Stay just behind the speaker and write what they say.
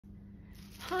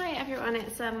Hi everyone,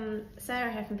 it's Sarah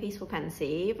here from Peaceful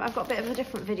Pensieve. I've got a bit of a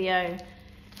different video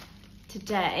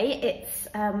today. It's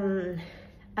an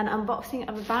unboxing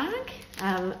of a bag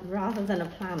rather than a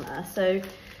planner. So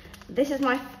this is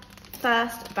my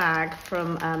first bag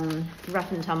from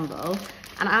Rough and Tumble,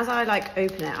 and as I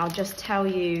open it, I'll just tell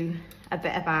you a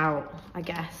bit about, I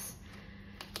guess,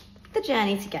 the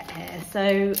journey to get here.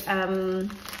 So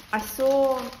I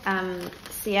saw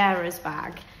Sierra's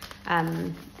bag.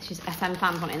 She's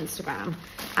smplans on Instagram,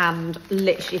 and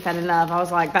literally fell in love. I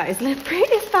was like, that is the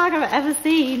prettiest bag I've ever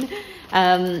seen.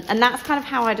 And that's kind of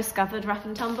how I discovered Rough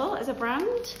and Tumble as a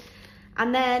brand.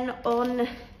 And then on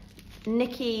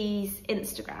Nikki's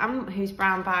Instagram, who's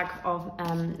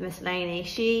brownbagofmiscellany,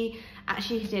 she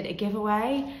actually did a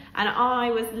giveaway, and I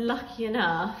was lucky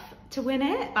enough to win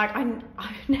it. I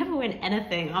never win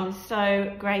anything. I'm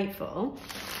so grateful.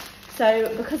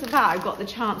 So because of that, I got the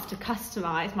chance to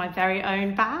customize my very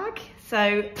own bag.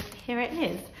 So here it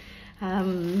is.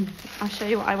 I'll show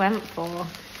you what I went for.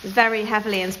 It was very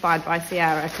heavily inspired by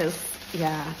Sierra because,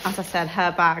 yeah, as I said,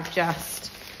 her bag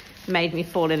just made me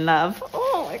fall in love.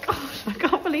 Oh my gosh, I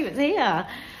can't believe it's here.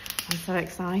 I'm so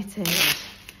excited.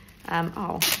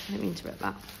 Oh, I didn't mean to rip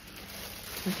that.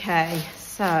 Okay,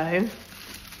 so I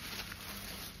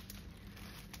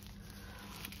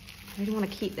really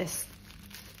want to keep this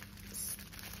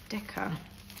sticker.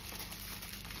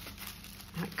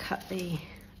 I cut the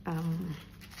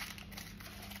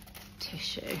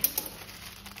tissue.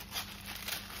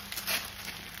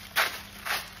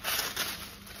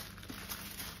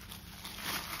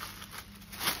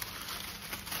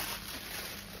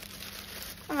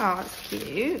 Oh, it's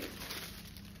cute.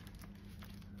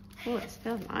 Oh, it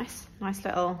smells nice. Nice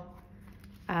little,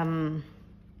 I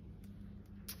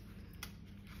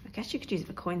guess you could use it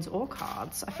for coins or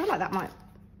cards. I feel like that might,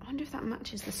 I wonder if that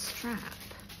matches the strap.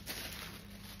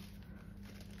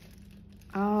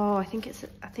 Oh, I think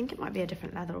it might be a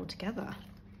different leather altogether.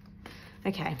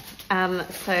 Okay,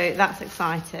 so that's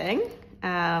exciting.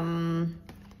 Okay,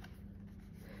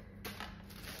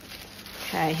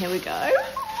 here we go.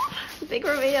 Big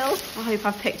reveal. I hope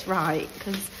I've picked right,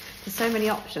 because there's so many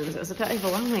options. It was a bit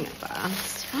overwhelming at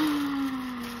first.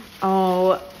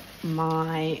 Oh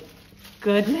my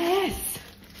goodness.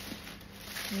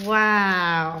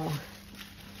 Wow.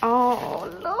 Oh,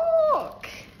 look.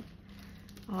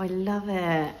 Oh, I love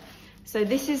it. So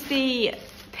this is the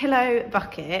pillow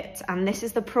bucket, and this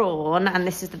is the prawn, and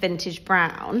this is the vintage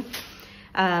brown.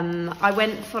 I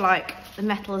went for the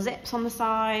metal zips on the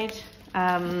side,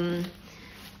 and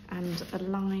a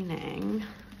lining.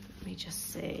 Let me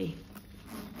just see.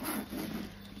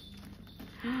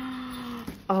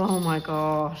 Oh my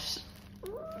gosh.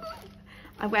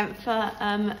 I went for,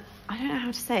 I don't know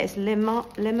how to say it. It's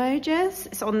Limoges.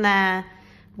 It's on their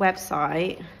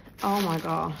website. Oh my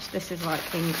gosh, this is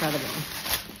incredible.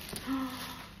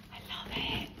 I love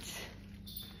it.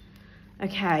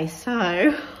 Okay,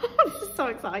 so this is so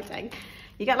exciting.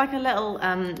 You get a little,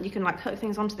 you can hook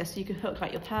things onto this, so you can hook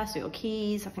your purse or your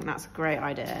keys. I think that's a great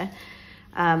idea.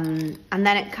 And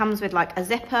then it comes with a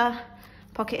zipper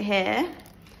pocket here,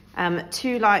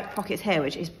 two pockets here,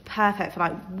 which is perfect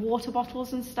for water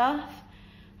bottles and stuff.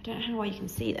 I don't know how well you can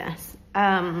see this.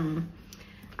 And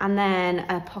then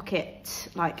a pocket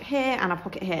here and a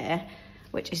pocket here,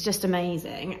 which is just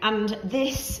amazing. And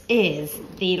this is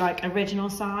the original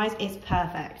size. It's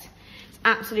perfect. It's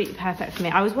absolutely perfect for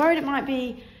me. I was worried it might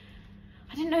be,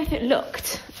 I didn't know if it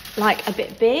looked a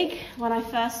bit big when I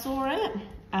first saw it.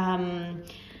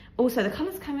 Also, the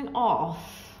colour's coming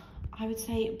off, I would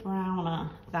say, browner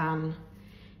than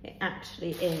it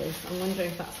actually is. I'm wondering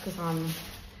if that's because I'm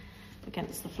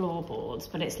against the floorboards,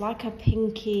 but it's a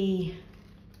pinky.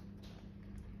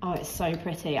 Oh, it's so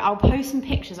pretty. I'll post some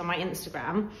pictures on my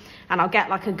Instagram, and I'll get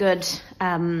a good,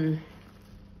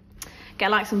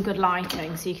 get some good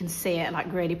lighting so you can see it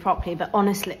really properly. But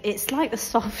honestly, it's the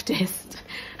softest.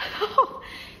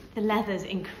 The leather's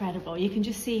incredible. You can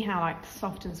just see how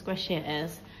soft and squishy it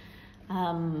is.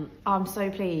 I'm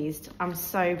so pleased. I'm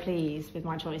so pleased with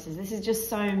my choices. This is just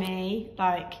so me.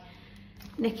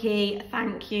 Nikki,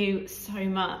 thank you so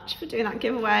much for doing that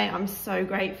giveaway. I'm so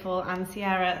grateful. And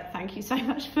Sierra, thank you so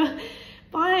much for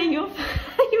buying your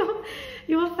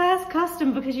first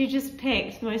custom, because you just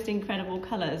picked the most incredible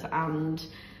colours. And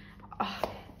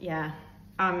yeah,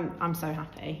 I'm so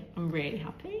happy. I'm really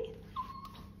happy.